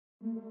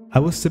I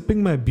was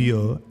sipping my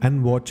beer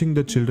and watching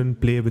the children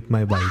play with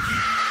my wife.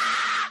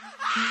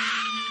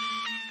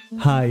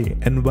 Hi,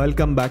 and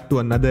welcome back to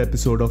another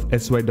episode of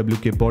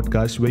SYWK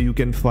Podcast, where you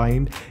can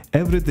find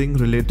everything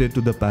related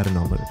to the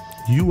paranormal.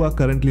 You are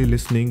currently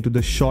listening to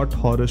the short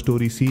horror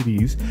story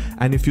series,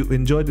 and if you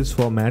enjoy this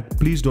format,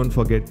 please don't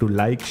forget to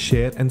like,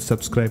 share, and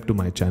subscribe to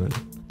my channel.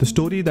 The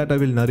story that I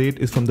will narrate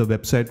is from the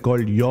website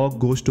called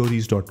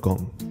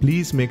yourghoststories.com.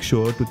 Please make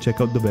sure to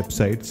check out the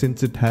website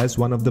since it has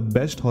one of the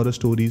best horror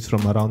stories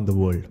from around the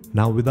world.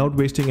 Now, without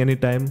wasting any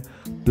time,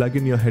 plug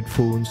in your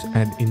headphones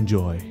and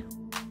enjoy.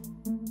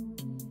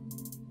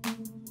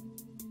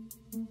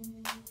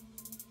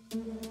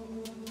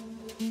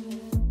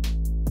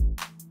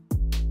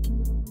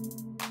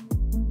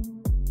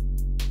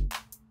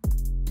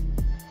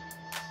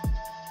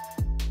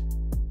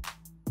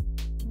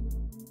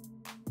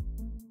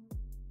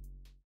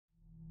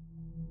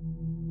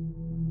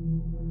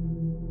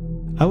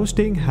 I was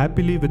staying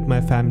happily with my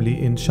family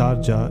in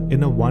Sharjah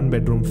in a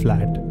one-bedroom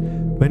flat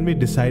when we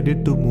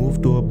decided to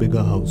move to a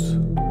bigger house.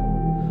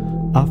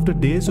 After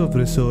days of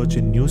research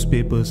in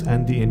newspapers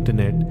and the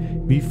internet,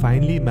 we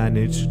finally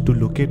managed to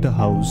locate a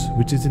house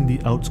which is in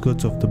the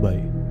outskirts of Dubai,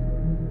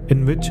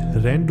 in which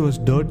rent was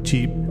dirt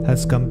cheap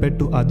as compared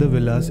to other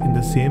villas in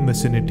the same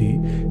vicinity,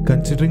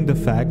 considering the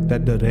fact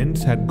that the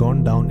rents had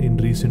gone down in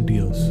recent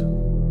years.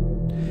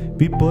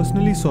 We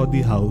personally saw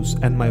the house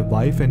and my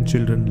wife and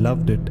children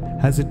loved it,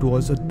 as it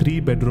was a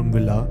 3-bedroom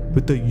villa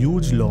with a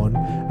huge lawn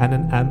and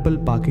an ample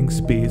parking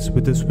space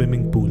with a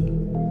swimming pool.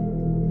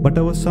 But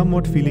I was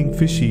somewhat feeling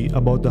fishy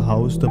about the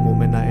house the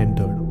moment I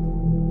entered.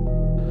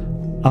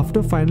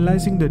 After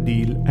finalizing the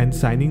deal and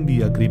signing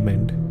the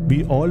agreement,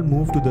 we all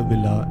moved to the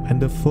villa,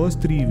 and the first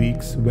 3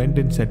 weeks went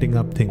in setting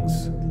up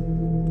things.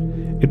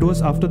 It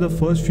was after the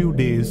first few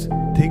days,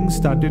 things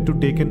started to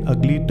take an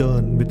ugly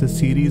turn with a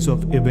series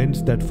of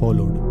events that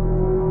followed.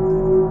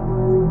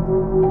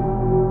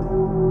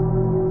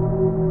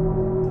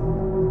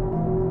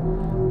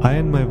 I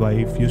and my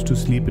wife used to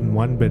sleep in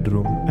one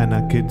bedroom and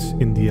our kids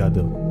in the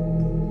other.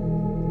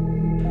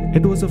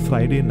 It was a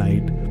Friday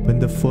night when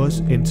the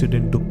first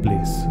incident took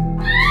place.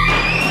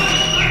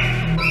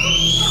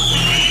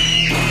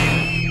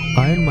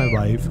 I and my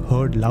wife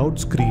heard loud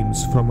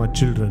screams from our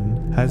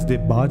children as they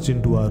barged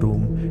into our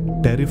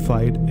room,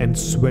 terrified and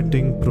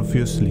sweating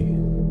profusely.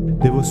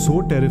 They were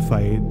so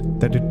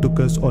terrified that it took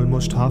us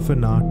almost half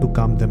an hour to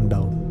calm them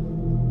down.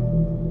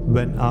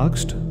 When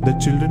asked, the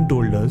children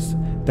told us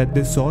that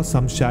they saw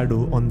some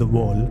shadow on the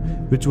wall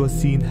which was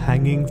seen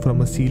hanging from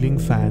a ceiling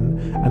fan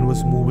and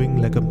was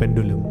moving like a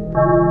pendulum.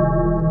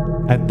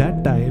 At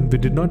that time, we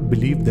did not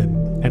believe them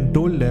and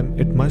told them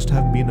it must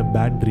have been a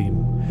bad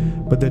dream,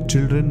 but the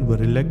children were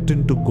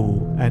reluctant to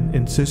go and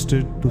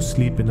insisted to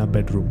sleep in our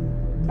bedroom.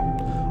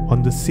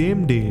 On the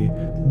same day,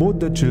 both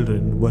the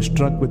children were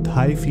struck with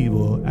high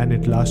fever and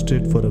it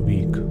lasted for a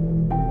week.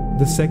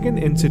 The second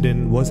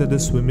incident was at the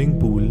swimming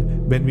pool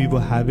when we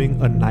were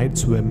having a night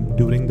swim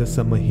during the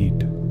summer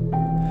heat.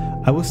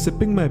 I was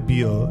sipping my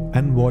beer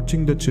and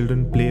watching the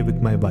children play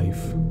with my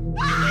wife.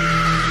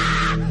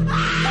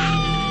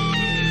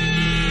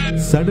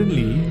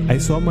 Suddenly, I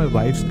saw my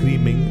wife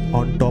screaming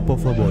on top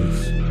of her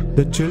voice.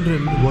 The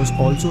children was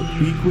also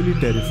equally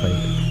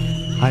terrified.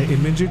 I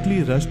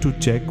immediately rushed to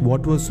check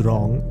what was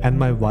wrong, and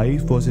my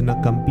wife was in a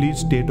complete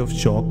state of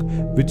shock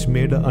which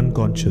made her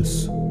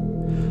unconscious.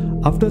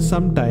 After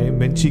some time,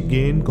 when she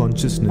gained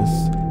consciousness,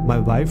 my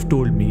wife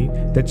told me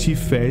that she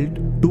felt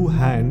 2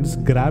 hands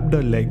grabbed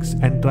her legs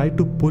and tried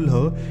to pull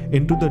her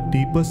into the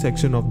deeper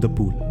section of the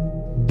pool.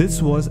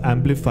 This was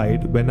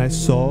amplified when I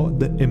saw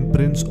the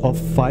imprints of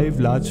 5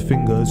 large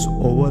fingers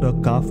over her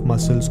calf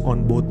muscles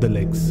on both the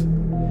legs.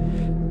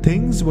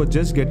 Things were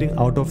just getting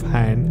out of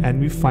hand, and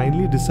we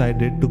finally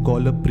decided to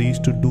call a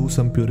priest to do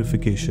some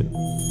purification.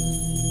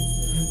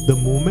 The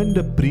moment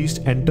the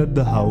priest entered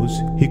the house,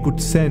 he could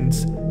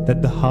sense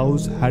that the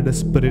house had a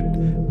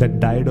spirit that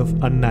died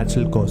of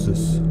unnatural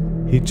causes.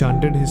 He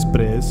chanted his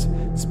prayers,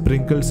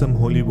 sprinkled some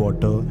holy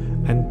water,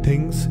 and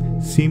things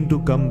seemed to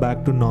come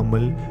back to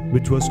normal,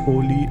 which was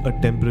only a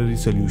temporary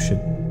solution.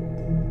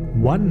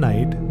 One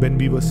night, when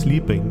we were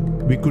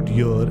sleeping, we could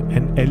hear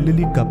an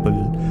elderly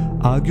couple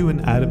argue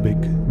in Arabic,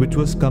 which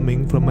was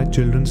coming from my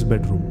children's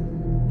bedroom.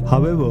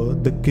 However,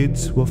 the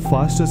kids were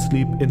fast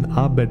asleep in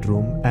our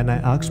bedroom, and I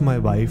asked my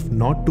wife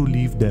not to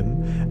leave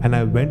them, and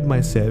I went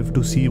myself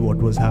to see what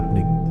was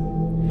happening.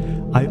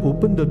 I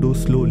opened the door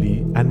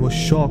slowly and was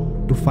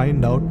shocked to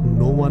find out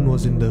no one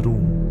was in the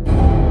room.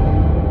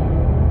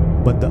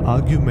 But the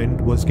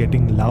argument was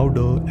getting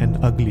louder and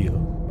uglier.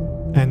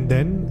 And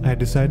then I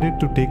decided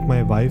to take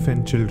my wife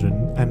and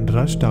children and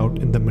rushed out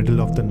in the middle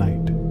of the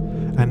night.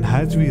 And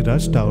as we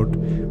rushed out,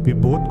 we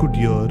both could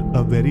hear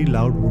a very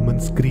loud woman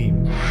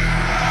scream.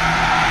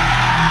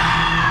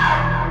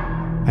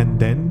 And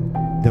then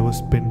there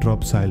was pin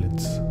drop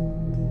silence.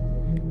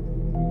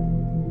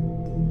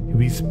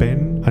 We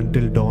spent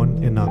until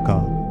dawn in our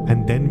car,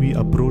 and then we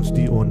approached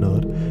the owner,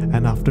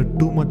 and after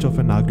too much of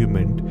an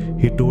argument,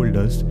 he told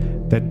us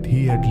that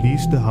he had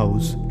leased the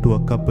house to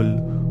a couple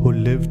who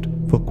lived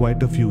for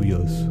quite a few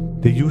years.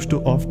 They used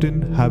to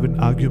often have an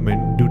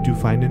argument due to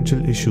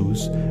financial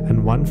issues,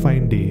 and one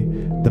fine day,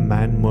 the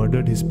man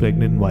murdered his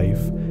pregnant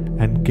wife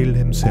and killed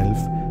himself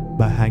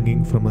by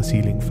hanging from a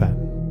ceiling fan.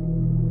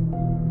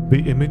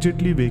 We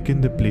immediately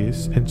vacated the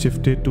place and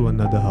shifted to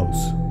another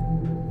house.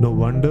 No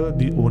wonder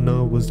the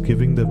owner was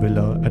giving the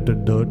villa at a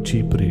dirt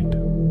cheap rate.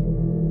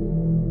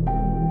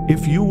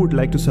 If you would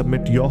like to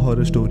submit your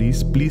horror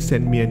stories, please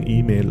send me an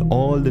email.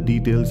 All the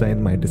details are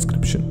in my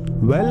description.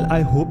 Well, I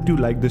hope you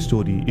like this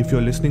story. If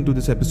you're listening to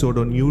this episode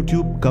on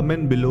YouTube,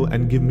 comment below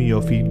and give me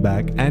your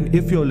feedback. And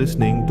if you're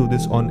listening to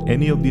this on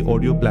any of the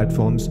audio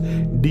platforms,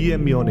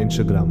 DM me on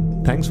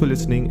Instagram. Thanks for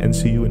listening and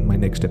see you in my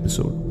next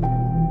episode.